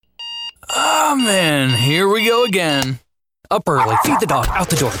Man, here we go again. Up early, feed the dog,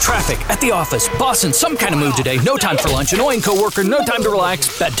 out the door, traffic, at the office, boss in some kind of mood today, no time for lunch, annoying coworker, no time to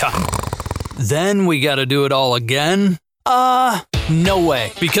relax, bedtime. Then we gotta do it all again? No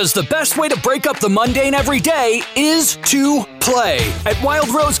way. Because the best way to break up the mundane every day is to play at Wild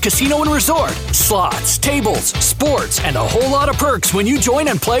Rose Casino and Resort. Slots, tables, sports, and a whole lot of perks when you join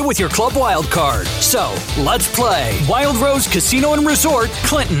and play with your Club Wild card. So, let's play Wild Rose Casino and Resort,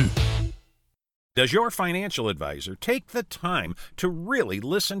 Clinton. Does your financial advisor take the time to really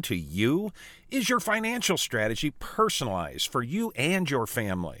listen to you? Is your financial strategy personalized for you and your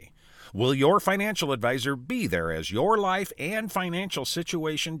family? Will your financial advisor be there as your life and financial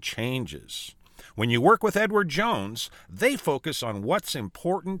situation changes? When you work with Edward Jones, they focus on what's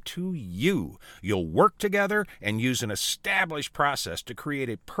important to you. You'll work together and use an established process to create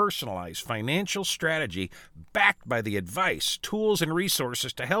a personalized financial strategy backed by the advice, tools, and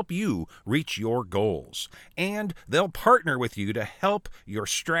resources to help you reach your goals. And they'll partner with you to help your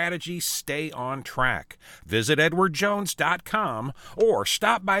strategy stay on track. Visit edwardjones.com or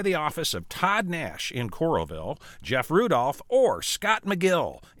stop by the office of Todd Nash in Coralville, Jeff Rudolph, or Scott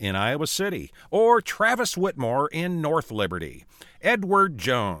McGill in Iowa City, or Travis Whitmore in North Liberty. Edward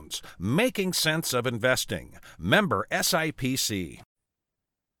Jones, making sense of investing. Member SIPC.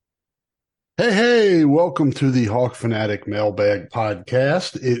 Hey, welcome to the Hawk Fanatic Mailbag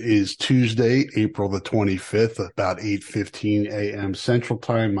Podcast. It is Tuesday, April the 25th, about 8:15 a.m. Central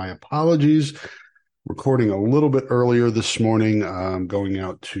Time. My apologies. Recording a little bit earlier this morning. I'm going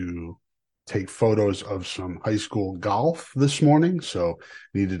out to take photos of some high school golf this morning, so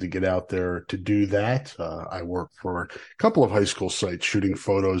needed to get out there to do that. I work for a couple of high school sites shooting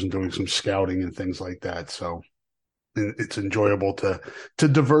photos and doing some scouting and things like that, so it's enjoyable to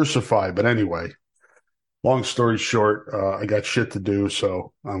diversify. But anyway, long story short, I got shit to do,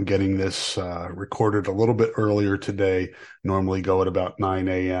 so I'm getting this recorded a little bit earlier today. Normally go at about 9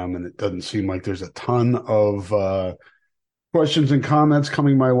 a.m., and it doesn't seem like there's a ton of questions and comments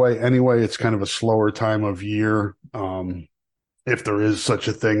coming my way. Anyway, it's kind of a slower time of year, if there is such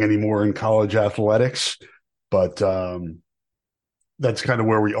a thing anymore in college athletics. But that's kind of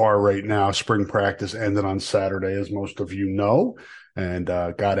where we are right now. Spring practice ended on Saturday, as most of you know, and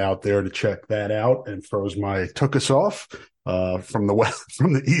got out there to check that out and took us off from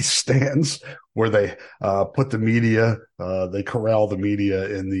the east stands, where they put the media, they corral the media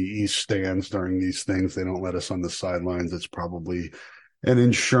in the east stands during these things. They don't let us on the sidelines. It's probably an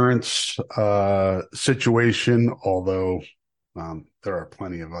insurance situation, although there are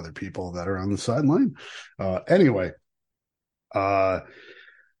plenty of other people that are on the sideline. Anyway, I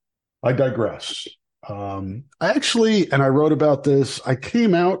digress. I wrote about this. I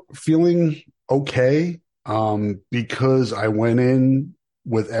came out feeling okay, because I went in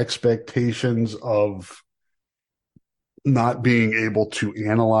with expectations of not being able to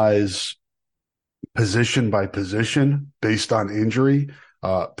analyze position by position based on injury,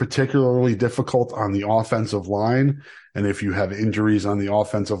 particularly difficult on the offensive line. And if you have injuries on the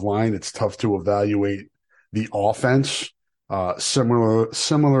offensive line, it's tough to evaluate the offense.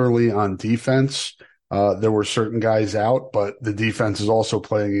 Similarly on defense, there were certain guys out, but the defense is also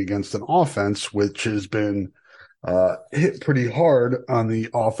playing against an offense which has been hit pretty hard on the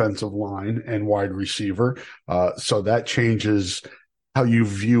offensive line and wide receiver. So that changes how you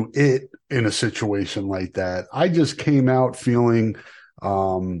view it in a situation like that. I just came out feeling,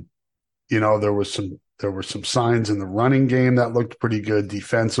 there were some signs in the running game that looked pretty good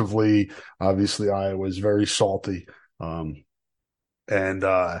defensively. Obviously, Iowa is very salty. And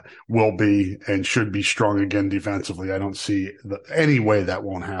will be and should be strong again defensively. I don't see any way that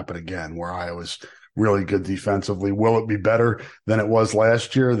won't happen again, where Iowa's really good defensively. Will it be better than it was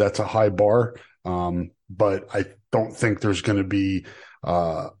last year? That's a high bar. But I don't think there's going to be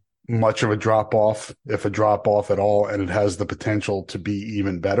much of a drop-off, if a drop-off at all, and it has the potential to be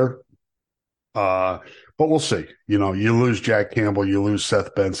even better. But we'll see. You lose Jack Campbell, you lose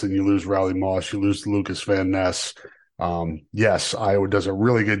Seth Benson, you lose Riley Moss, you lose Lucas Van Ness. Yes, Iowa does a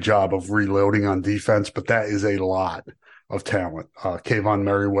really good job of reloading on defense, but that is a lot of talent. Kayvon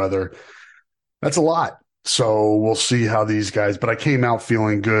Merriweather, that's a lot. So we'll see how these guys, but I came out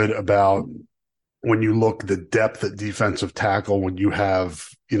feeling good about when you look the depth at defensive tackle, when you have,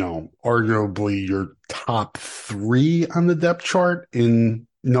 arguably your top three on the depth chart in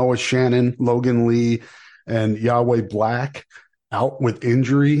Noah Shannon, Logan Lee, and Yahweh Black out with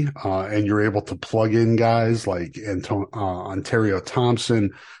injury, and you're able to plug in guys like Ontario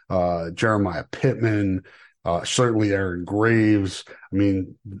Thompson, Jeremiah Pittman, certainly Aaron Graves. I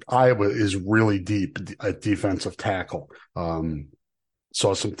mean, Iowa is really deep at defensive tackle.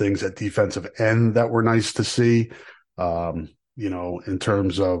 Saw some things at defensive end that were nice to see. In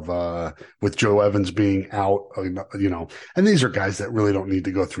terms of with Joe Evans being out, and these are guys that really don't need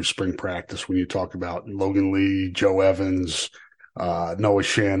to go through spring practice when you talk about Logan Lee, Joe Evans, Noah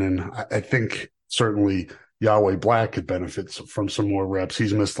Shannon. I think certainly Yahweh Black could benefit from some more reps.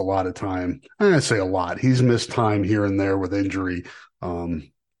 He's missed a lot of time. I say a lot. He's missed time here and there with injury,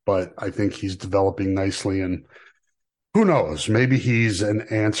 but I think he's developing nicely, and who knows? Maybe he's an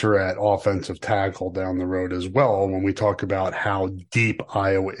answer at offensive tackle down the road as well when we talk about how deep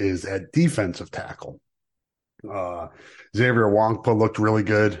Iowa is at defensive tackle. Xavier Wankpa looked really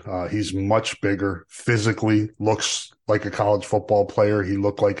good. He's much bigger physically, looks like a college football player. He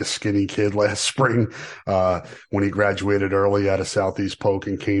looked like a skinny kid last spring when he graduated early out of Southeast Polk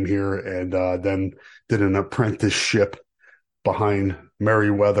and came here and then did an apprenticeship behind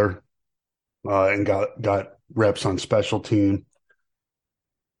Merriweather and got reps on special team.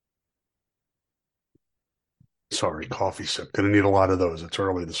 Sorry, coffee sip. Gonna need a lot of those. It's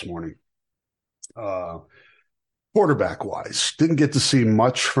early this morning. Quarterback wise, didn't get to see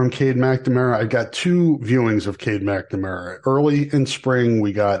much from Cade McNamara. I got 2 viewings of Cade McNamara. Early in spring,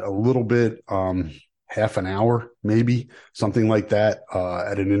 we got a little bit, half an hour, maybe something like that,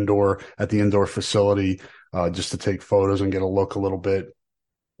 at the indoor facility, just to take photos and get a look a little bit.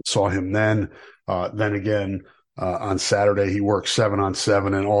 Saw him then. Then again, on Saturday, he worked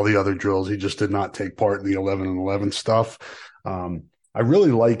 7-on-7 and all the other drills. He just did not take part in the 11-on-11 stuff. I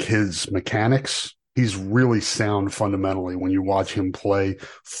really like his mechanics. He's really sound fundamentally when you watch him play.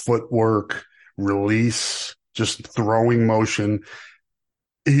 Footwork, release, just throwing motion.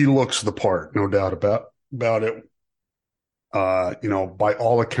 He looks the part, no doubt about it. By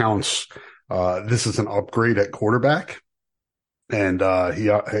all accounts, this is an upgrade at quarterback. And he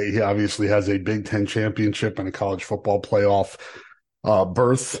obviously has a Big Ten championship and a college football playoff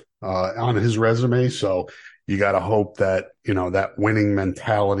berth on his resume. So you got to hope that, that winning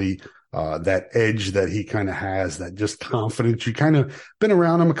mentality, that edge that he kind of has, that just confidence. You kind of been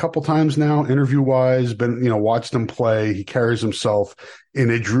around him a couple times now, interview-wise, watched him play. He carries himself in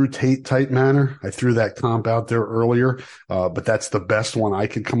a Drew Tate type manner. I threw that comp out there earlier, but that's the best one I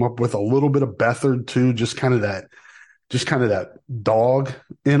could come up with. A little bit of Beathard too, just kind of that dog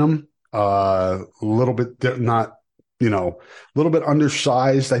in him, a little bit a little bit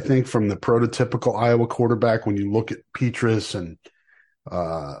undersized, I think, from the prototypical Iowa quarterback. When you look at Petrus and,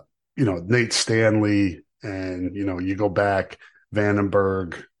 Nate Stanley and, you go back,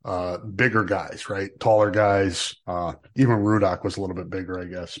 Vandenberg, bigger guys, right? Taller guys. Even Rudock was a little bit bigger, I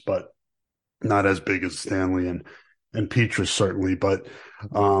guess, but not as big as Stanley and Petrus certainly. But,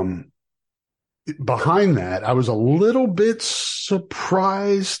 behind that, I was a little bit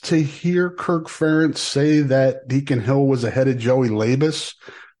surprised to hear Kirk Ferentz say that Deacon Hill was ahead of Joey Labus,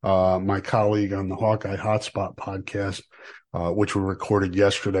 my colleague on the Hawkeye Hotspot podcast, which we recorded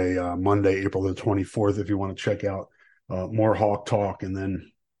yesterday, Monday, April the 24th, if you want to check out more Hawk Talk. And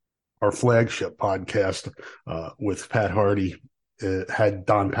then our flagship podcast with Pat Hardy had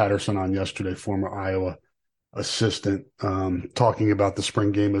Don Patterson on yesterday, former Iowa assistant, talking about the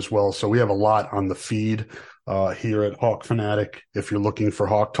spring game as well. So we have a lot on the feed here at Hawk Fanatic if you're looking for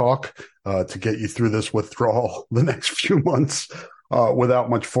Hawk Talk to get you through this withdrawal the next few months without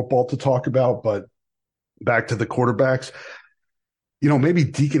much football to talk about. But back to the quarterbacks, maybe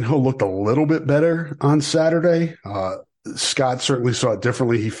Deacon Hill looked a little bit better on Saturday. Scott certainly saw it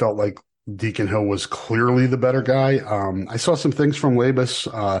differently. He felt like Deacon Hill was clearly the better guy. I saw some things from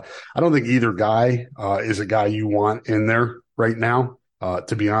Labus. I don't think either guy is a guy you want in there right now,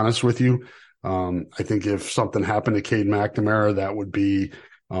 to be honest with you. I think if something happened to Cade McNamara, that would be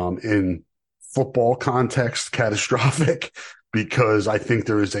in football context catastrophic, because I think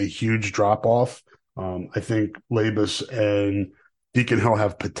there is a huge drop-off. I think Labus and Deacon Hill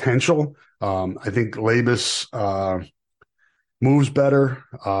have potential. I think Labus moves better,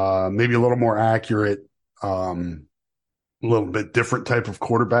 maybe a little more accurate, a little bit different type of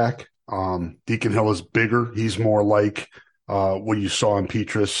quarterback. Deacon Hill is bigger. He's more like what you saw in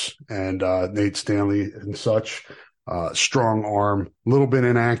Petrus and Nate Stanley and such. Strong arm, a little bit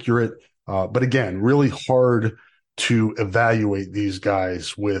inaccurate. But again, really hard to evaluate these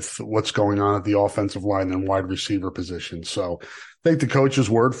guys with what's going on at the offensive line and wide receiver position. So take the coach's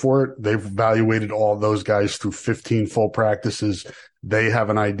word for it. They've evaluated all those guys through 15 full practices. They have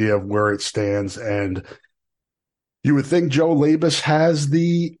an idea of where it stands. And you would think Joe Labus has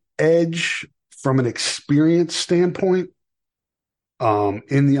the edge from an experience standpoint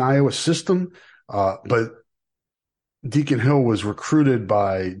in the Iowa system. But Deacon Hill was recruited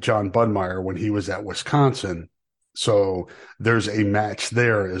by John Budmeyer when he was at Wisconsin. So there's a match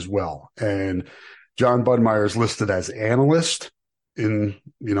there as well. And John Budmeyer is listed as analyst in,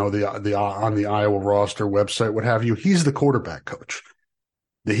 the on the Iowa roster website, what have you. He's the quarterback coach.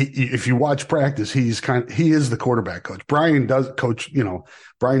 If you watch practice, he is the quarterback coach. Brian does coach,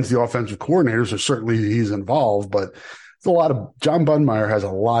 Brian's the offensive coordinator, so certainly he's involved, but John Budmeyer has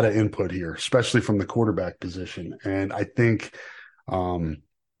a lot of input here, especially from the quarterback position. And I think,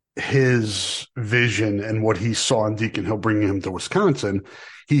 his vision and what he saw in Deacon Hill bringing him to Wisconsin,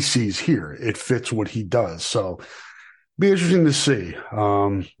 he sees here. It fits what he does. So be interesting to see.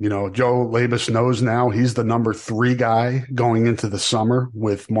 Joe Labus knows now he's the number 3 guy going into the summer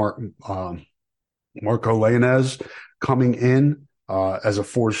with Marco Lainez coming in as a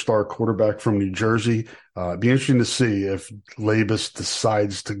 4-star quarterback from New Jersey. Be interesting to see if Labus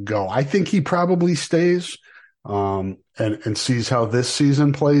decides to go. I think he probably stays. And sees how this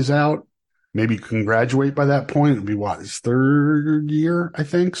season plays out. Maybe can graduate by that point. It'd be his 3rd year, I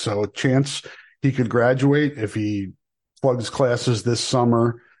think. So a chance he could graduate if he plugs classes this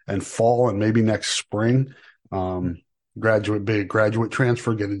summer and fall and maybe next spring. Graduate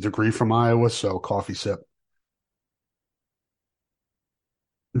transfer, get a degree from Iowa. So coffee sip.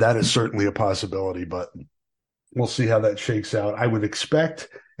 That is certainly a possibility, but we'll see how that shakes out. I would expect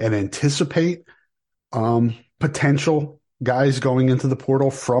and anticipate potential guys going into the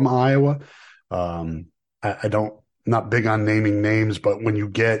portal from Iowa. Not big on naming names, but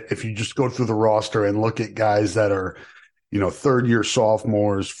if you just go through the roster and look at guys that are, 3rd-year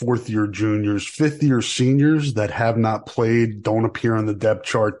sophomores, 4th-year juniors, 5th-year seniors that have not played, don't appear on the depth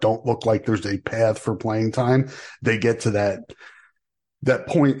chart, don't look like there's a path for playing time, they get to that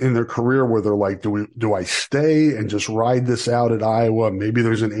point in their career where they're like, do I stay and just ride this out at Iowa? Maybe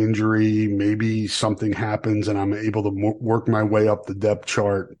there's an injury, maybe something happens and I'm able to work my way up the depth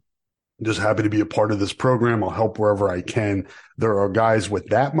chart. I'm just happy to be a part of this program. I'll help wherever I can. There are guys with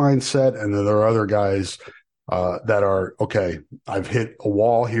that mindset, and then there are other guys that are, okay, I've hit a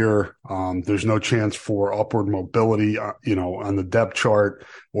wall here. There's no chance for upward mobility, on the depth chart,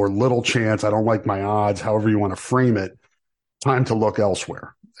 or little chance. I don't like my odds, however you want to frame it. Time to look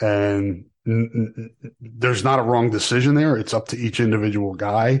elsewhere. And there's not a wrong decision there. It's up to each individual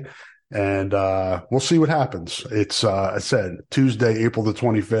guy. And we'll see what happens. It's, I said, Tuesday, April the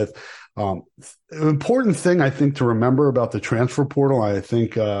 25th. An important thing, I think, to remember about the transfer portal, I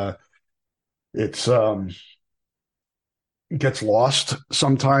think it's gets lost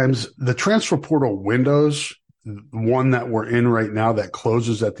sometimes. The transfer portal windows, one that we're in right now that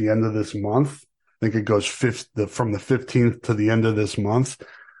closes at the end of this month, I think it goes from the 15th to the end of this month.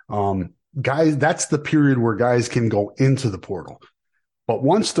 Guys, that's the period where guys can go into the portal. But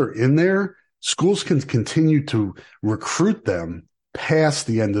once they're in there, schools can continue to recruit them past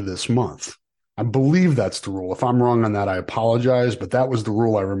the end of this month. I believe that's the rule. If I'm wrong on that, I apologize. But that was the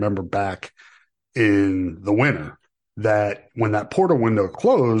rule I remember back in the winter, that when that portal window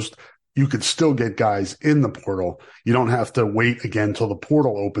closed, you could still get guys in the portal. You don't have to wait again till the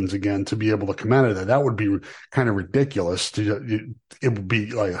portal opens again to be able to come out of that. That would be kind of ridiculous. It would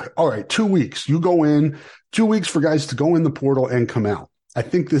be like, all right, 2 weeks. You go in, 2 weeks for guys to go in the portal and come out. I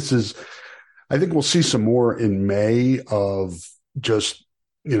think we'll see some more in May of just,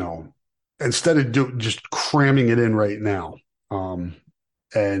 instead of just cramming it in right now.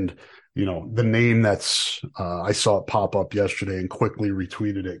 The name that's, I saw it pop up yesterday and quickly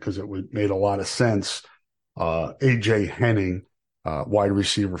retweeted it because made a lot of sense. AJ Henning, wide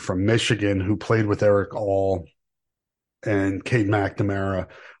receiver from Michigan, who played with Eric All and Cade McNamara,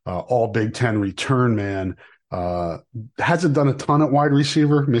 all Big Ten return man. Hasn't done a ton at wide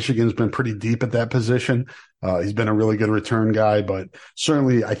receiver. Michigan's been pretty deep at that position. He's been a really good return guy, but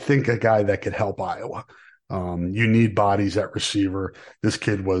certainly I think a guy that could help Iowa. You need bodies at receiver. This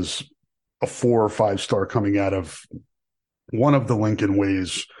kid was a 4 or 5 star coming out of one of the Lincoln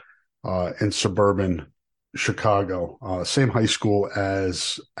Ways in suburban Chicago. Same high school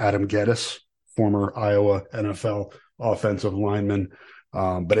as Adam Geddes, former Iowa NFL offensive lineman.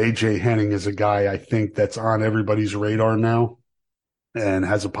 But AJ Henning is a guy I think that's on everybody's radar now and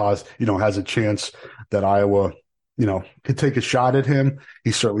has a chance that Iowa, could take a shot at him.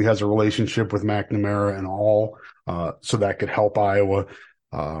 He certainly has a relationship with McNamara and All, so that could help Iowa.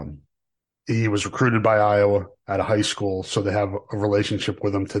 He was recruited by Iowa at a high school, so they have a relationship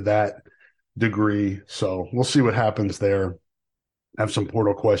with him to that degree. So we'll see what happens there. I have some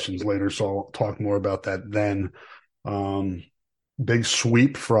portal questions later, so I'll talk more about that then. Big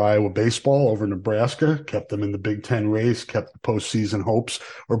sweep for Iowa baseball over Nebraska, kept them in the Big Ten race, kept the postseason hopes,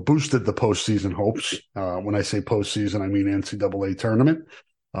 or boosted the postseason hopes. When I say postseason, I mean NCAA tournament.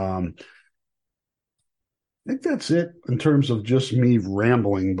 I think that's it in terms of just me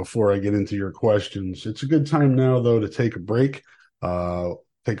rambling before I get into your questions. It's a good time now, though, to take a break.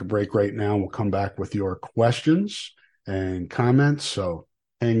 Take a break right now. We'll come back with your questions and comments. So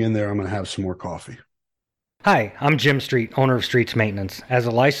hang in there. I'm going to have some more coffee. Hi, I'm Jim Street, owner of Streets Maintenance. As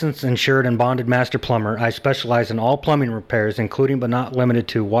a licensed, insured, and bonded master plumber, I specialize in all plumbing repairs, including but not limited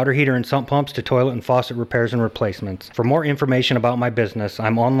to water heater and sump pumps to toilet and faucet repairs and replacements. For more information about my business,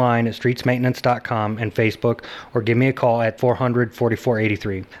 I'm online at streetsmaintenance.com and Facebook, or give me a call at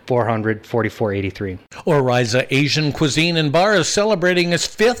 400-4483, 400-4483. Oriza Asian Cuisine and Bar is celebrating its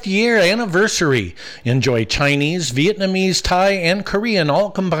 5th year anniversary. Enjoy Chinese, Vietnamese, Thai, and Korean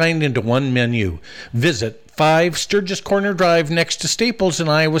all combined into one menu. Visit 5 Sturgis Corner Drive next to Staples in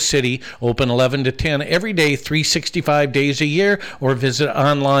Iowa City, open 11 to 10 every day, 365 days a year, or visit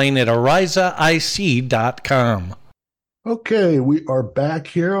online at orizaic.com. Okay, we are back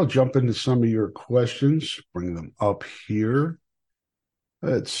here. I'll jump into some of your questions, bring them up here.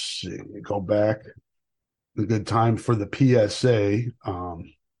 Let's see, go back. A good time for the PSA.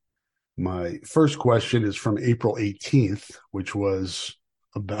 My first question is from April 18th, which was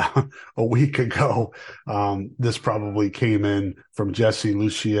about a week ago. This probably came in from Jesse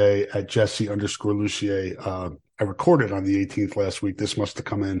Lucier at Jesse_Lucier. I recorded on the 18th last week. This must have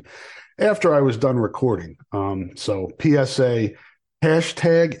come in after I was done recording. So PSA,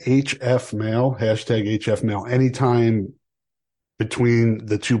 hashtag HFmail, hashtag HFmail, anytime between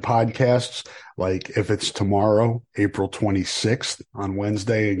the two podcasts. Like if it's tomorrow, April 26th on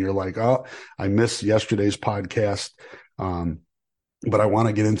Wednesday, and you're like, oh, I missed yesterday's podcast, but I want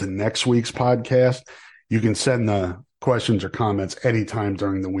to get into next week's podcast, you can send the questions or comments anytime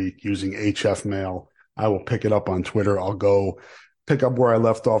during the week using HF Mail. I will pick it up on Twitter. I'll go pick up where I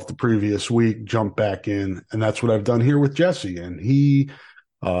left off the previous week, jump back in, and that's what I've done here with Jesse. And he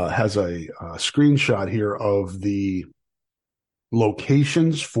has a screenshot here of the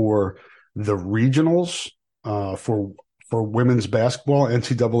locations for the regionals for women's basketball,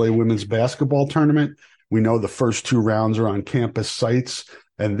 NCAA women's basketball tournament. We know the first 2 rounds are on campus sites.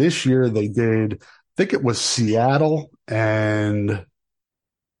 And this year they did, I think it was Seattle and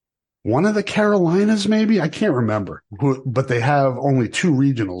one of the Carolinas, maybe. I can't remember. But they have only 2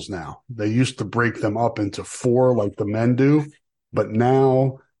 regionals now. They used to break them up into 4 like the men do. But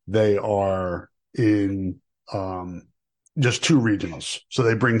now they are in just 2 regionals. So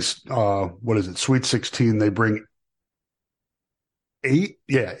they bring, Sweet 16. They bring 8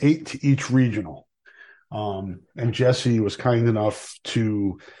 to each regional. And Jesse was kind enough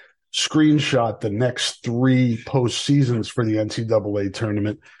to screenshot the next 3 postseasons for the NCAA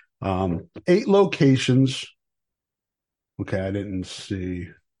tournament. 8 locations. Okay, I didn't see.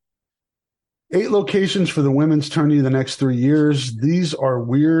 8 locations for the women's tourney the next 3 years. These are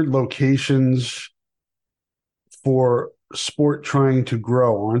weird locations for sport trying to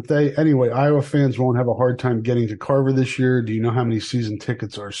grow, aren't they? Anyway, Iowa fans won't have a hard time getting to Carver this year. Do you know how many season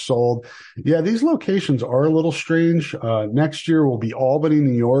tickets are sold? Yeah, these locations are a little strange. Next year will be Albany,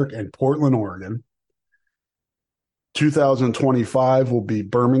 New York, and Portland, Oregon. 2025 will be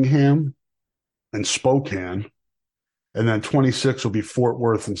Birmingham and Spokane. And then 26 will be Fort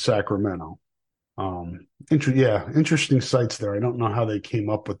Worth and Sacramento. Interesting sites there. I don't know how they came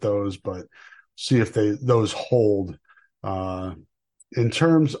up with those, but see if those hold. In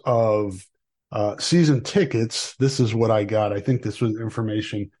terms of season tickets, this is what I got. I think this was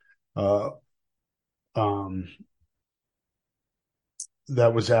information that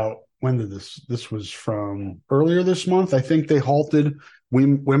was out. When did this was from earlier this month. I think they halted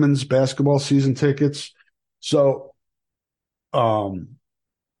women's basketball season tickets. So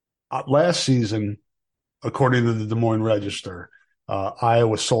last season, according to the Des Moines Register,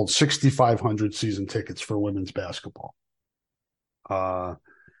 Iowa sold 6,500 season tickets for women's basketball.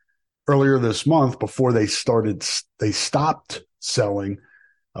 Earlier this month, before they stopped selling,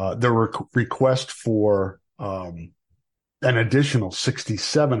 there were requests for an additional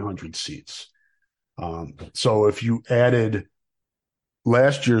 6,700 seats. So if you added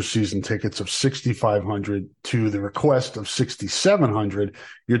last year's season tickets of 6,500 to the request of 6,700,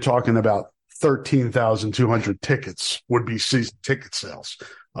 you're talking about 13,200 tickets would be season ticket sales.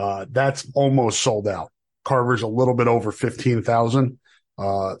 That's almost sold out. Carver's a little bit over 15,000.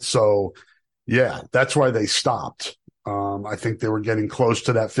 So yeah, that's why they stopped. I think they were getting close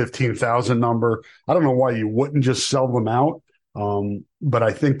to that 15,000 number. I don't know why you wouldn't just sell them out. But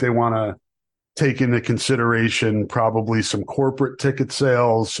I think they want to take into consideration probably some corporate ticket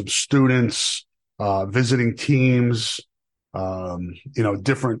sales, some students, visiting teams,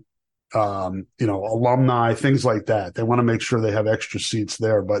 different, alumni, things like that. They want to make sure they have extra seats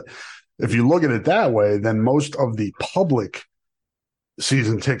there. But if you look at it that way, then most of the public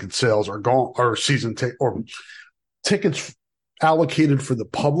season ticket sales are gone, or tickets allocated for the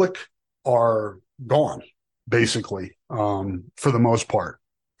public are gone, basically, for the most part,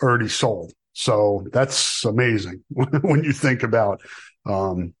 already sold. So that's amazing when you think about,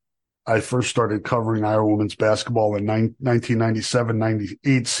 I first started covering Iowa women's basketball in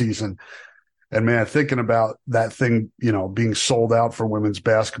 1997-98 season. And man, thinking about that thing, being sold out for women's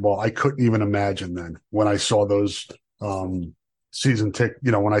basketball, I couldn't even imagine then when I saw those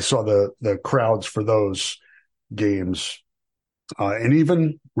when I saw the crowds for those games. And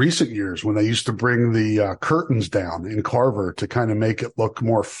even recent years when they used to bring the curtains down in Carver to kind of make it look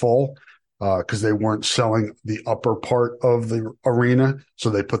more full, because they weren't selling the upper part of the arena.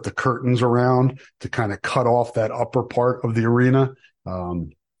 So they put the curtains around to kind of cut off that upper part of the arena.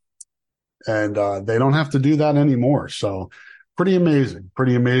 And they don't have to do that anymore. So pretty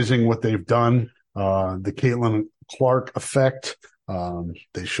amazing what they've done. The Caitlin Clark effect.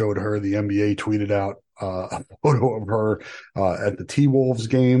 They showed her, the NBA tweeted out a photo of her at the T-Wolves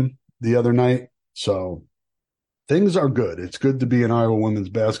game the other night. So things are good. It's good to be an Iowa women's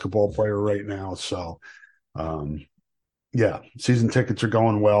basketball player right now. So, season tickets are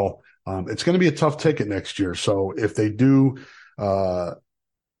going well. It's going to be a tough ticket next year. So if they do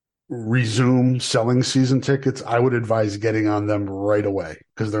resume selling season tickets, I would advise getting on them right away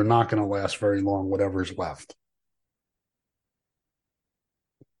because they're not going to last very long, whatever's left.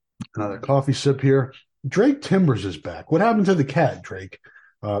 Another coffee sip here. Drake Timbers is back. What happened to the cat, Drake?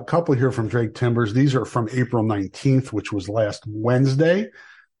 A couple here from Drake Timbers. These are from April 19th, which was last Wednesday.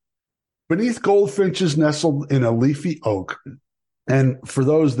 Beneath goldfinches nestled in a leafy oak. And for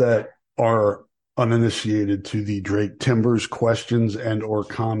those that are uninitiated to the Drake Timbers questions and or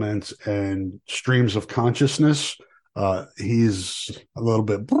comments and streams of consciousness, he's a little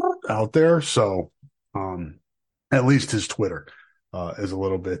bit out there. So at least his Twitter is a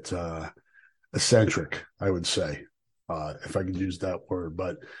little bit eccentric, I would say, if I could use that word.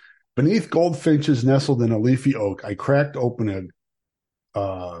 But beneath goldfinches nestled in a leafy oak, I cracked open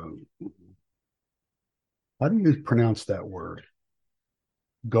how do you pronounce that word?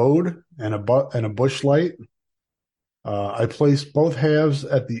 Goad and a bush light. I placed both halves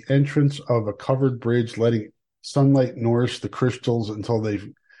at the entrance of a covered bridge, letting sunlight nourish the crystals until they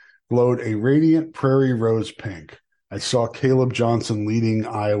glowed a radiant prairie rose pink. I saw Caleb Johnson leading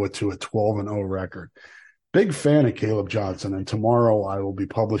Iowa to a 12-0 record. Big fan of Caleb Johnson, and tomorrow I will be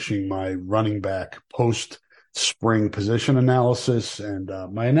publishing my running back post-spring position analysis. And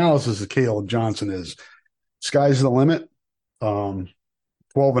my analysis of Caleb Johnson is sky's the limit.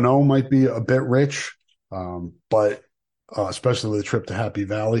 12-0 might be a bit rich, but especially with the trip to Happy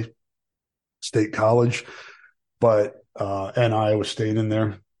Valley State College, and Iowa State in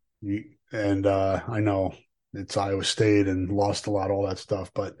there. And I know it's Iowa State and lost a lot, all that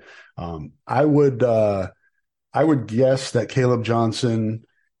stuff, but I would guess that Caleb Johnson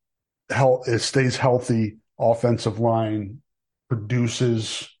stays healthy, offensive line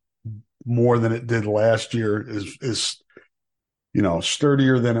produces more than it did last year, is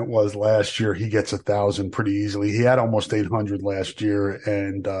sturdier than it was last year. He gets 1,000 pretty easily. He had almost 800 last year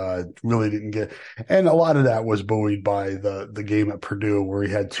and really didn't get – and a lot of that was buoyed by the game at Purdue where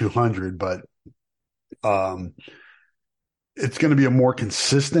he had 200. But it's going to be a more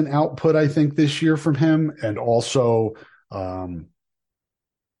consistent output, I think, this year from him. And also the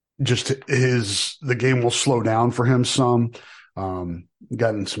game will slow down for him some.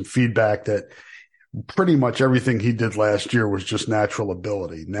 Gotten some feedback that – pretty much everything he did last year was just natural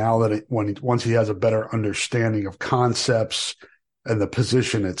ability. Now that once he has a better understanding of concepts and the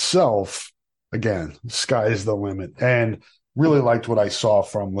position itself, again, sky's the limit. And really liked what I saw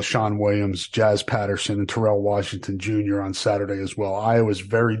from LaShawn Williams, Jazz Patterson, and Terrell Washington Jr. on Saturday as well. Iowa's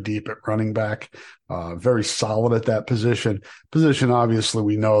very deep at running back, very solid at that position. Obviously,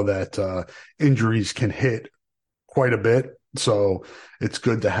 we know that injuries can hit quite a bit, so it's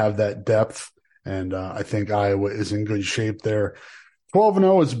good to have that depth. And I think Iowa is in good shape there.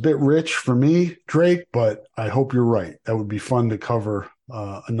 12-0 is a bit rich for me, Drake, but I hope you're right. That would be fun to cover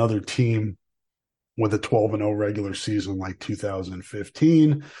another team with a 12-0 regular season like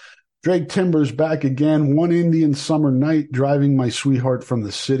 2015. Drake Timbers back again. One Indian summer night, driving my sweetheart from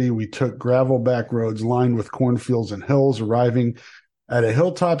the city. We took gravel back roads lined with cornfields and hills, arriving at a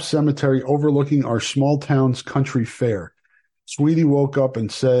hilltop cemetery overlooking our small town's country fair. Sweetie woke up and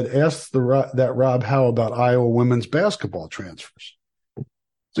said, ask that Rob Howe about Iowa women's basketball transfers.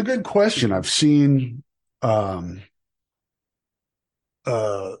 It's a good question. I've seen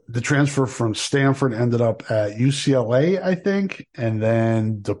the transfer from Stanford ended up at UCLA, I think. And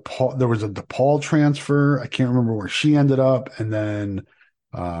then there was a DePaul transfer. I can't remember where she ended up. And then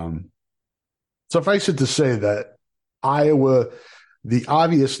suffice it to say that the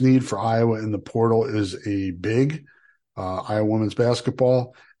obvious need for Iowa in the portal is a big Iowa women's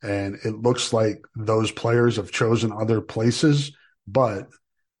basketball. And it looks like those players have chosen other places, but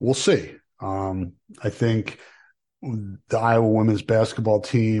we'll see. I think the Iowa women's basketball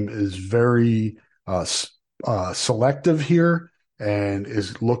team is very selective here and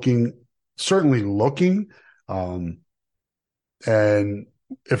is certainly looking. And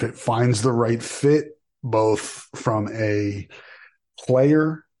if it finds the right fit, both from a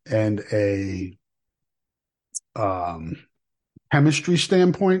player and a chemistry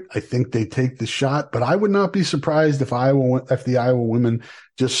standpoint, I think they take the shot. But I would not be surprised if the Iowa women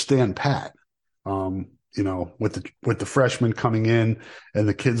just stand pat. With the freshmen coming in and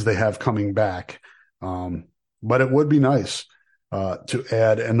the kids they have coming back. But it would be nice to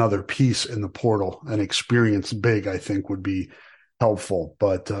add another piece in the portal. An experience big, I think, would be helpful.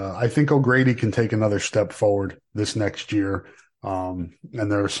 But I think O'Grady can take another step forward this next year. And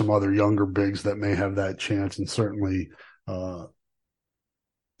there are some other younger bigs that may have that chance. And certainly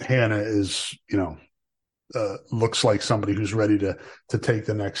Hannah is, looks like somebody who's ready to take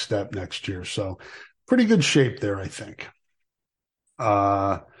the next step next year. So pretty good shape there, I think.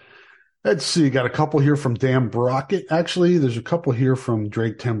 Let's see. Got a couple here from Dan Brockett. Actually, there's a couple here from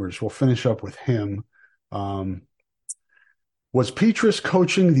Drake Timbers. We'll finish up with him. Was Petrus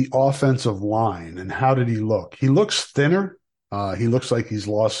coaching the offensive line, and how did he look? He looks thinner. He looks like he's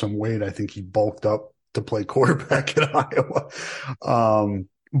lost some weight. I think he bulked up to play quarterback at Iowa.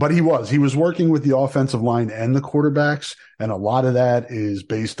 But he was working with the offensive line and the quarterbacks, and a lot of that is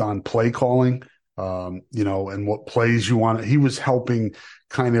based on play calling. And what plays you want. He was helping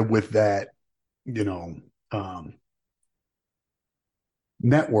kind of with that,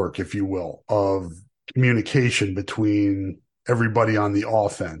 network, if you will, of communication between everybody on the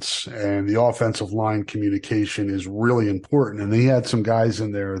offense, and the offensive line communication is really important. And he had some guys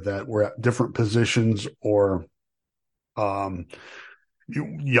in there that were at different positions or,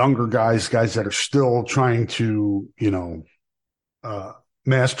 younger guys that are still trying to,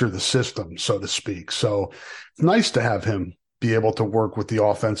 master the system, so to speak. So it's nice to have him be able to work with the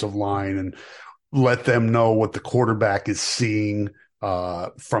offensive line and let them know what the quarterback is seeing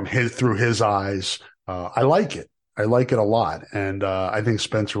through his eyes. I like it. I like it a lot. And I think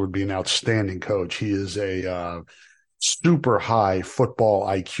Spencer would be an outstanding coach. He is a super high football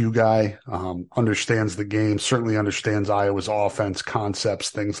IQ guy, understands the game, certainly understands Iowa's offense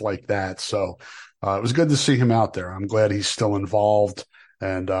concepts, things like that. So it was good to see him out there. I'm glad he's still involved.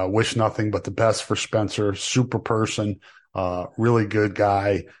 And wish nothing but the best for Spencer. Super person, really good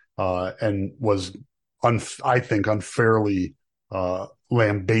guy, and was, I think, unfairly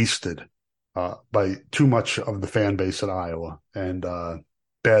lambasted by too much of the fan base at Iowa. And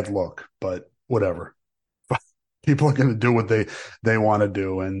bad look, but whatever. People are going to do what they want to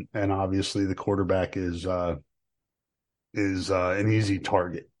do, and obviously the quarterback is an easy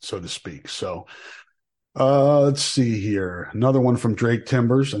target, so to speak. So. Let's see here. Another one from Drake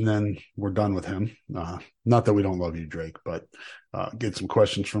Timbers, and then we're done with him. Not that we don't love you, Drake, but get some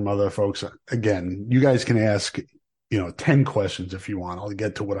questions from other folks. Again, you guys can ask, 10 questions if you want. I'll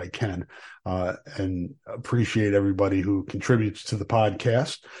get to what I can, and appreciate everybody who contributes to the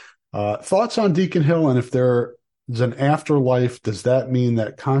podcast. Thoughts on Deacon Hill, and if there is an afterlife, does that mean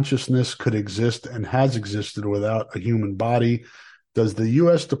that consciousness could exist and has existed without a human body? Does the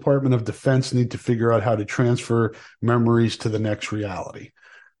U.S. Department of Defense need to figure out how to transfer memories to the next reality?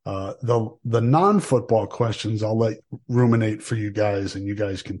 The non-football questions I'll let ruminate for you guys, and you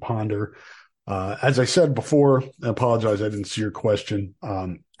guys can ponder. As I said before, I apologize I didn't see your question.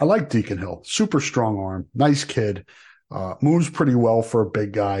 I like Deacon Hill. Super strong arm. Nice kid. Moves pretty well for a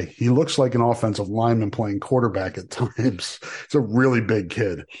big guy. He looks like an offensive lineman playing quarterback at times. He's a really big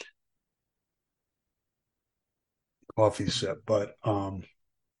kid. Coffee sip, but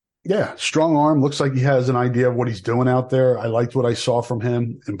strong arm. Looks like he has an idea of what he's doing out there. I liked what I saw from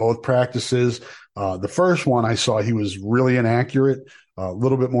him in both practices. The first one I saw, he was really inaccurate, a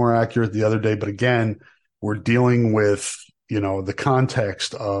little bit more accurate the other day. But again, we're dealing with, the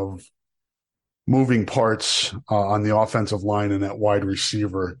context of moving parts on the offensive line and that wide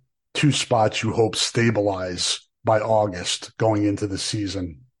receiver, two spots you hope stabilize by August going into the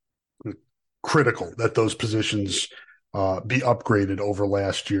season. Critical that those positions be upgraded over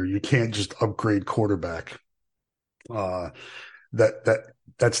last year. You can't just upgrade quarterback. That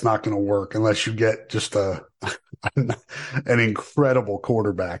that's not going to work unless you get just an incredible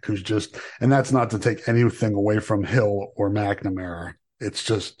quarterback who's just, and that's not to take anything away from Hill or McNamara. It's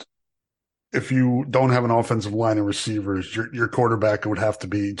just, if you don't have an offensive line and receivers, your quarterback would have to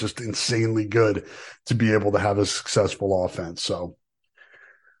be just insanely good to be able to have a successful offense. So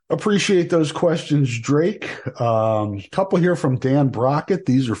appreciate those questions, Drake. Couple here from Dan Brockett.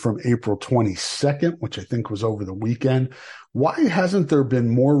 These are from April 22nd, which I think was over the weekend. Why hasn't there been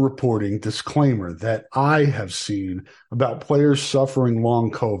more reporting, disclaimer, that I have seen about players suffering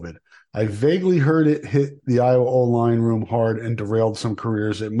long COVID? I vaguely heard it hit the Iowa O-line room hard and derailed some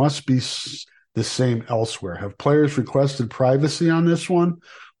careers. It must be the same elsewhere. Have players requested privacy on this one?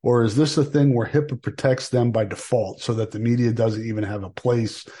 Or is this a thing where HIPAA protects them by default so that the media doesn't even have a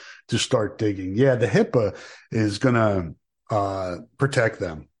place to start digging? Yeah, the HIPAA is going to protect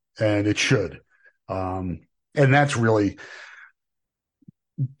them, and it should. And that's really,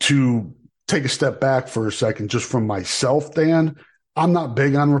 to take a step back for a second, just from myself, Dan, I'm not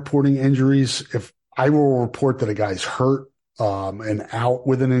big on reporting injuries. If I will report that a guy's hurt and out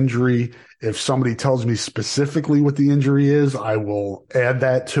with an injury, if somebody tells me specifically what the injury is, I will add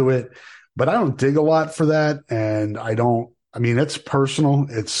that to it. But I don't dig a lot for that. And it's personal.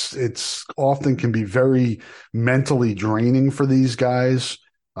 It's often can be very mentally draining for these guys,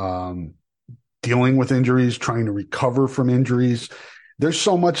 dealing with injuries, trying to recover from injuries. There's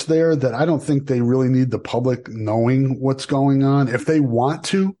so much there that I don't think they really need the public knowing what's going on. If they want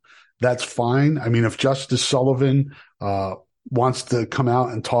to, that's fine. I mean, if Justice Sullivan wants to come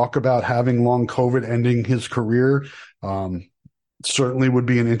out and talk about having long COVID ending his career, certainly would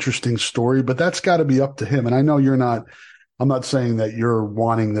be an interesting story, but that's got to be up to him. And I know I'm not saying that you're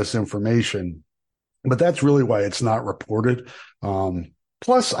wanting this information, but that's really why it's not reported.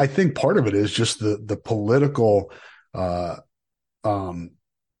 Plus, I think part of it is just the political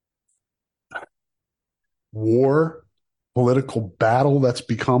political battle that's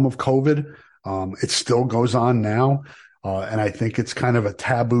become of COVID. It still goes on now. And I think it's kind of a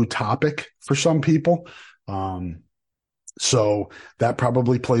taboo topic for some people. So that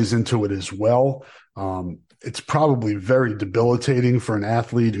probably plays into it as well. It's probably very debilitating for an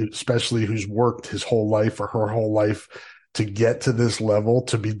athlete, especially who's worked his whole life or her whole life to get to this level.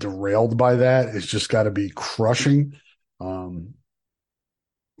 To be derailed by that, it's just got to be crushing,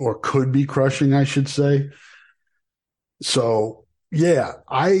 or could be crushing, I should say. So, yeah,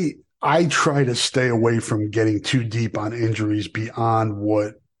 I try to stay away from getting too deep on injuries beyond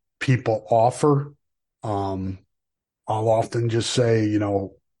what people offer. I'll often just say,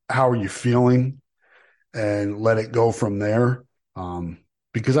 how are you feeling? And let it go from there.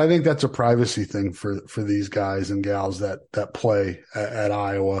 Because I think that's a privacy thing for these guys and gals that play at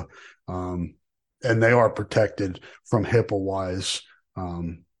Iowa. And they are protected from HIPAA wise.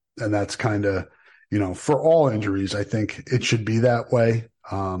 And that's kind of, for all injuries, I think it should be that way.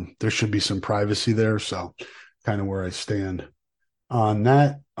 There should be some privacy there. So kind of where I stand on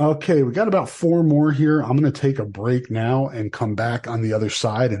that. Okay, we got about 4 more here. I'm going to take a break now and come back on the other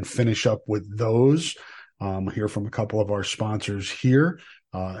side and finish up with those. Hear from a couple of our sponsors here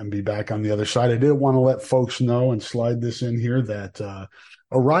and be back on the other side. I did want to let folks know and slide this in here that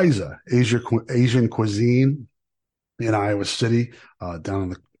Ariza, Asian cuisine in Iowa City, down in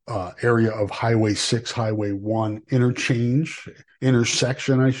the area of Highway 6, Highway 1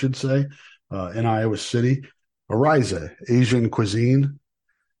 intersection, I should say, in Iowa City. Ariza, Asian cuisine,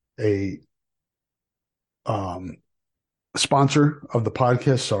 a sponsor of the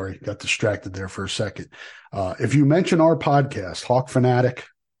podcast. Sorry, got distracted there for a second. If you mention our podcast, Hawk Fanatic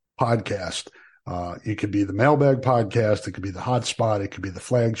Podcast, it could be the Mailbag Podcast, it could be the Hotspot, it could be the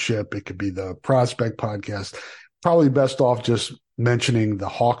Flagship, it could be the Prospect Podcast. Probably best off just mentioning the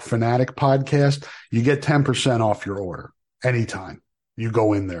Hawk Fanatic Podcast. You get 10% off your order anytime you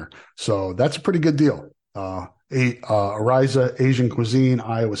go in there. So that's a pretty good deal. Ariza, Asian Cuisine,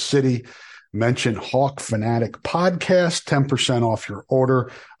 Iowa City. Mention Hawk Fanatic Podcast, 10% off your order,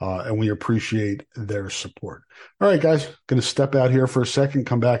 and we appreciate their support. All right, guys, going to step out here for a second,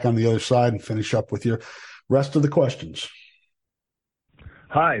 come back on the other side, and finish up with your rest of the questions.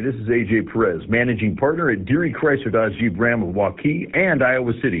 Hi, this is AJ Perez, managing partner at Deary Chrysler Dodge Jeep Ram of Waukee and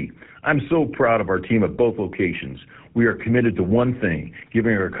Iowa City. I'm so proud of our team at both locations. We are committed to one thing,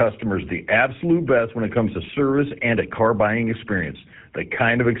 giving our customers the absolute best when it comes to service and a car buying experience, the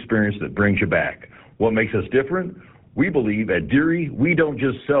kind of experience that brings you back. What makes us different? We believe at Deary, we don't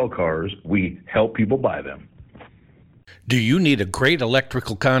just sell cars, we help people buy them. Do you need a great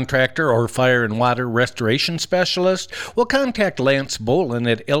electrical contractor or fire and water restoration specialist? Well, contact Lance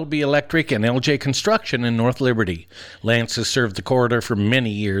Bolin at LB Electric and LJ Construction in North Liberty. Lance has served the corridor for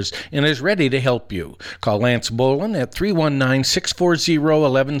many years and is ready to help you. Call Lance Bolin at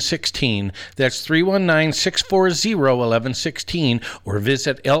 319-640-1116. That's 319-640-1116, or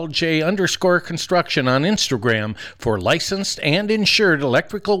visit LJ_construction on Instagram for licensed and insured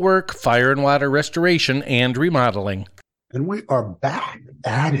electrical work, fire and water restoration, and remodeling. And we are back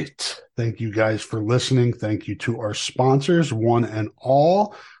at it. Thank you guys for listening. Thank you to our sponsors, one and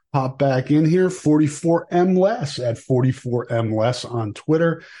all. Pop back in here, 44MLess at 44MLess on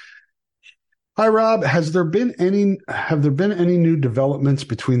Twitter. Hi, Rob. Have there been any new developments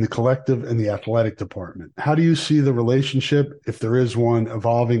between the collective and the athletic department? How do you see the relationship, if there is one,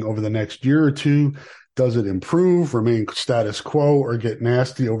 evolving over the next year or two? Does it improve, remain status quo, or get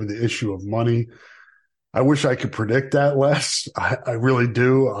nasty over the issue of money? I wish I could predict that, Les. I really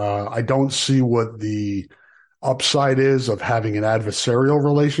do. I don't see what the upside is of having an adversarial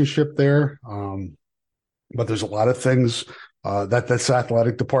relationship there. But there's a lot of things that this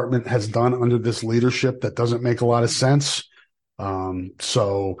athletic department has done under this leadership that doesn't make a lot of sense.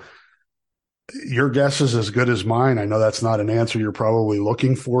 So your guess is as good as mine. I know that's not an answer you're probably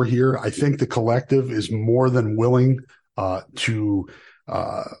looking for here. I think the collective is more than willing to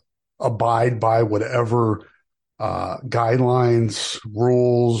abide by whatever guidelines,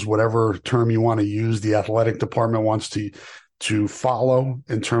 rules, whatever term you want to use, the athletic department wants to follow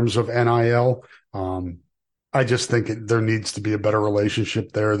in terms of NIL. I just think there needs to be a better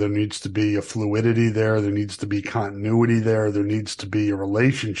relationship there. There needs to be a fluidity there. There needs to be continuity there. There needs to be a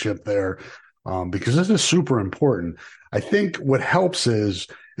relationship there, because this is super important. I think what helps is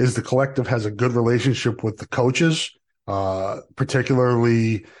the collective has a good relationship with the coaches,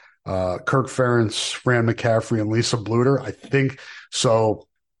 particularly Kirk Ferentz, Fran McCaffrey, and Lisa Bluter. I think so.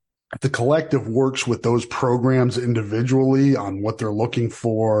 The collective works with those programs individually on what they're looking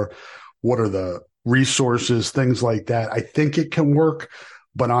for, what are the resources, things like that. I think it can work,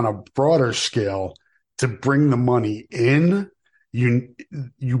 but on a broader scale, to bring the money in,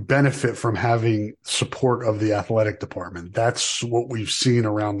 you benefit from having support of the athletic department. That's what we've seen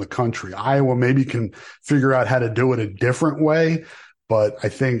around the country. Iowa maybe can figure out how to do it a different way, but I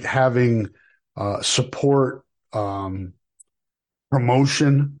think having support,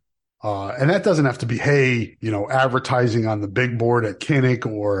 promotion, and that doesn't have to be, hey, advertising on the big board at Kinnick,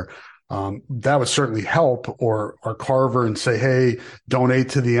 or that would certainly help, or Carver, and say, hey,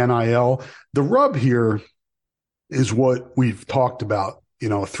 donate to the NIL. The rub here is what we've talked about,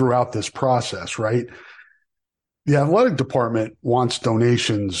 throughout this process, right? The athletic department wants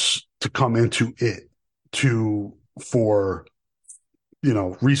donations to come into it to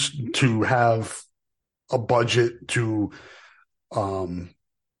have a budget to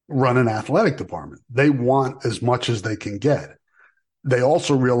run an athletic department. They want as much as they can get. They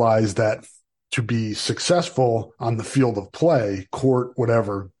also realize that to be successful on the field of play, court,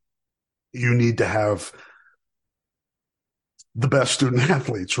 whatever, you need to have the best student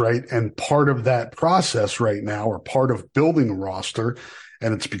athletes, right? And part of that process right now, or part of building a roster,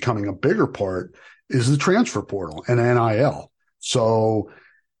 and it's becoming a bigger part, is the transfer portal and NIL. So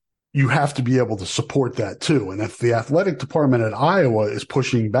you have to be able to support that too. And if the athletic department at Iowa is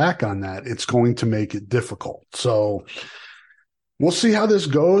pushing back on that, it's going to make it difficult. So we'll see how this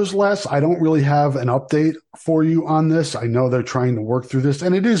goes, Les. I don't really have an update for you on this. I know they're trying to work through this,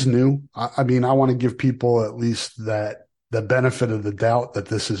 and it is new. I want to give people at least the benefit of the doubt that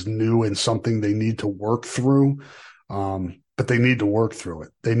this is new and something they need to work through. But they need to work through it.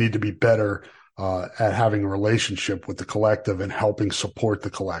 They need to be better at having a relationship with the collective and helping support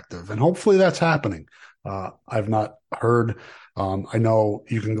the collective. And hopefully that's happening. I've not heard. I know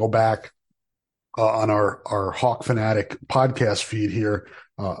you can go back on our Hawk Fanatic podcast feed here.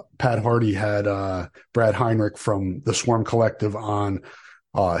 Pat Hardy had Brad Heinrich from the Swarm Collective on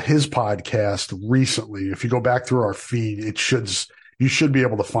his podcast recently. If you go back through our feed, you should be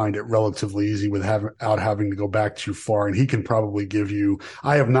able to find it relatively easy without having to go back too far. And he can probably give you,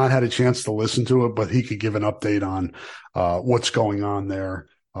 I have not had a chance to listen to it, but he could give an update on what's going on there.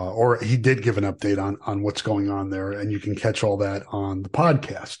 Or he did give an update on what's going on there, and you can catch all that on the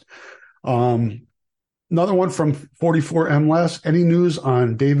podcast. Another one from 44MLess. Any news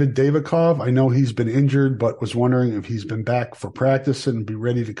on David Davikov? I know he's been injured, but was wondering if he's been back for practice and be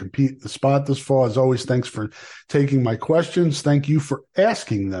ready to compete the spot this fall. As always, thanks for taking my questions. Thank you for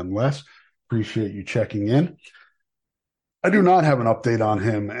asking them, Les. Appreciate you checking in. I do not have an update on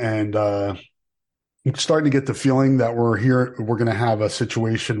him, and I'm starting to get the feeling that we're going to have a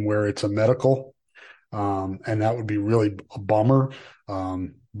situation where it's a medical and that would be really a bummer.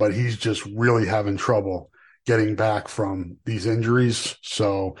 But he's just really having trouble getting back from these injuries.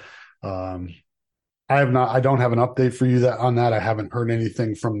 So I don't have an update for you on that. I haven't heard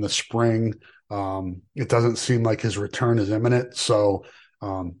anything from the spring. It doesn't seem like his return is imminent. So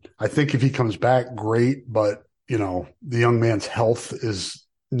I think if he comes back, great. But, the young man's health is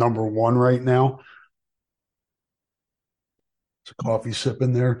number one right now. It's a coffee sip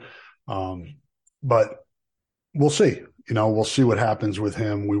in there. But we'll see. We'll see what happens with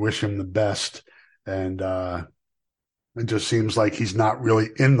him. We wish him the best. And it just seems like he's not really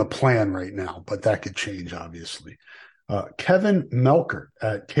in the plan right now, but that could change, obviously. Kevin Melkert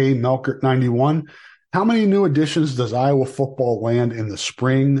at K Melkert 91. How many new additions does Iowa football land in the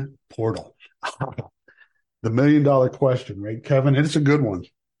spring portal? The $1 million question, right, Kevin? And it's a good one.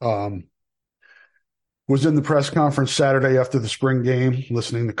 Was in the press conference Saturday after the spring game,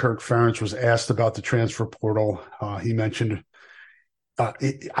 listening to Kirk Ferentz, was asked about the transfer portal. He mentioned,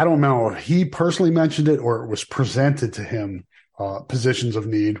 I don't know if he personally mentioned it or it was presented to him, positions of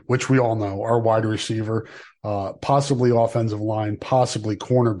need, which we all know are wide receiver, possibly offensive line, possibly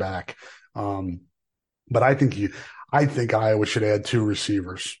cornerback. But I think Iowa should add 2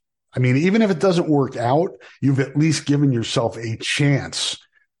 receivers. I mean, even if it doesn't work out, you've at least given yourself a chance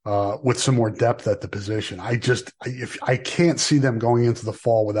with some more depth at the position. I can't see them going into the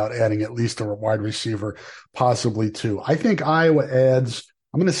fall without adding at least a wide receiver, possibly 2. I think Iowa adds,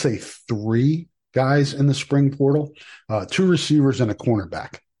 I'm going to say 3 guys in the spring portal, 2 receivers and a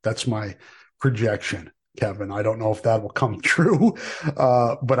cornerback. That's my projection, Kevin. I don't know if that will come true,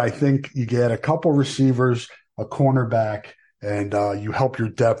 but I think you get a couple receivers, a cornerback, and you help your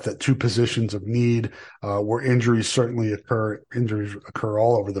depth at 2 positions of need where injuries certainly occur. Injuries occur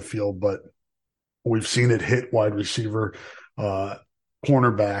all over the field, but we've seen it hit wide receiver,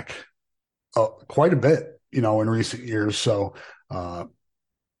 cornerback quite a bit, in recent years. So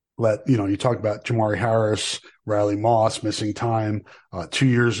you talk about Jamari Harris, Riley Moss missing time 2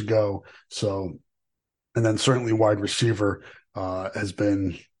 years ago. So, and then certainly wide receiver has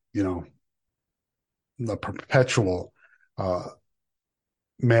been, the perpetual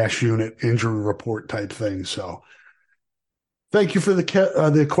MASH unit injury report type thing. So thank you for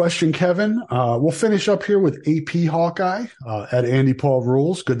the question, Kevin. We'll finish up here with AP Hawkeye at Andy Paul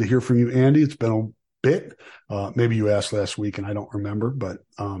Rules. Good to hear from you, Andy. It's been a bit. Maybe you asked last week and I don't remember, but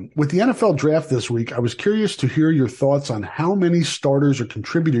with the NFL draft this week, I was curious to hear your thoughts on how many starters or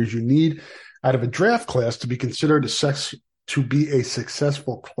contributors you need out of a draft class to be considered to be a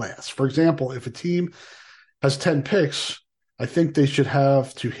successful class. For example, if a team has 10 picks, I think they should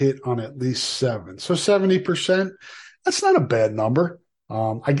have to hit on at least 7. So 70%, that's not a bad number.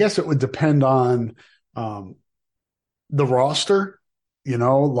 I guess it would depend on the roster,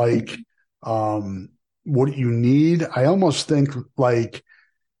 what you need. I almost think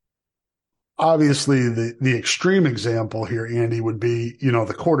obviously the extreme example here, Andy, would be,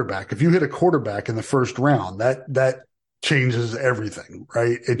 the quarterback. If you hit a quarterback in the first round, that changes everything,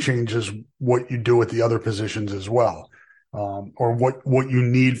 right? It changes what you do with the other positions as well. Or what you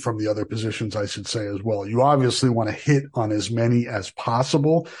need from the other positions, I should say, as well. You obviously want to hit on as many as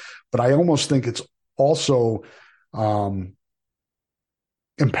possible, but I almost think it's also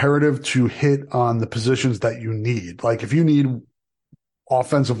imperative to hit on the positions that you need. Like if you need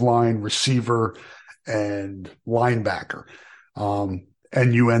offensive line, receiver, and linebacker,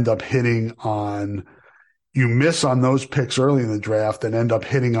 and you end up hitting on you miss on those picks early in the draft and end up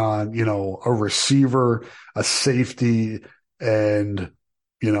hitting on, a receiver, a safety, and,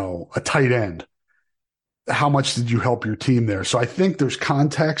 a tight end. How much did you help your team there? So I think there's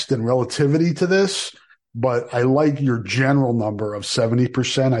context and relativity to this, but I like your general number of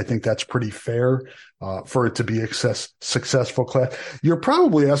 70%. I think that's pretty fair for it to be a successful class. You're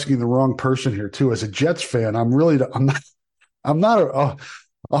probably asking the wrong person here too. As a Jets fan, I'm not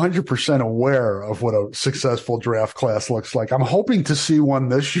 100% aware of what a successful draft class looks like. I'm hoping to see one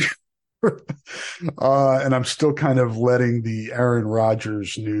this year. And I'm still kind of letting the Aaron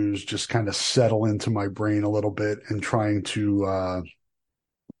Rodgers news just kind of settle into my brain a little bit and trying to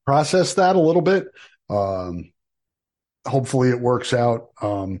process that a little bit. Hopefully it works out.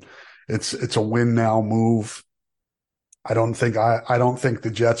 It's a win now move. I don't think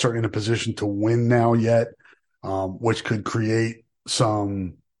the Jets are in a position to win now yet, which could create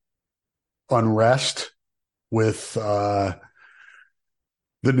some unrest with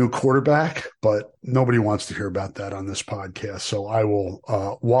the new quarterback, but nobody wants to hear about that on this podcast. So I will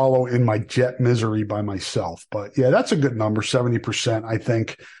wallow in my Jet misery by myself. But yeah, that's a good number, 70%. I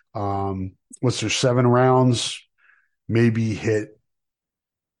think was there 7 rounds, maybe hit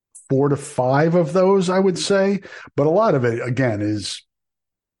 4 to 5 of those, I would say. But a lot of it, again, is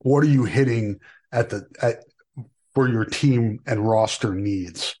what are you hitting for your team and roster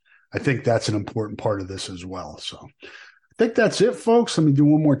needs? I think that's an important part of this as well. So I think that's it, folks. Let me do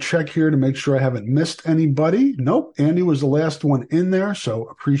one more check here to make sure I haven't missed anybody. Nope. Andy was the last one in there. So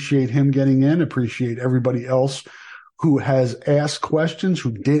appreciate him getting in. Appreciate everybody else who has asked questions, who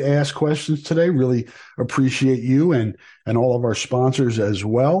did ask questions today. Really appreciate you and all of our sponsors as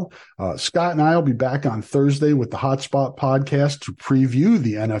well. Scott and I will be back on Thursday with the Hotspot podcast to preview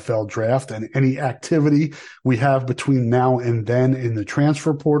the NFL draft and any activity we have between now and then in the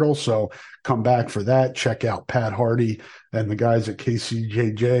transfer portal. So come back for that. Check out Pat Hardy and the guys at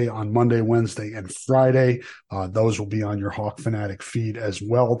KCJJ on Monday, Wednesday, and Friday. Those will be on your Hawk Fanatic feed as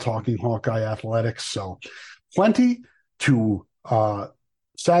well, talking Hawkeye athletics. So plenty to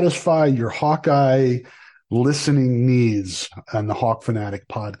satisfy your Hawkeye listening needs on the Hawk Fanatic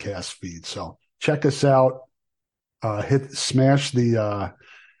podcast feed. So check us out. Smash the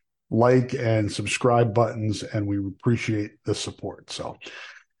like and subscribe buttons, and we appreciate the support. So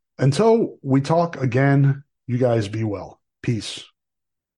until we talk again, you guys be well. Peace.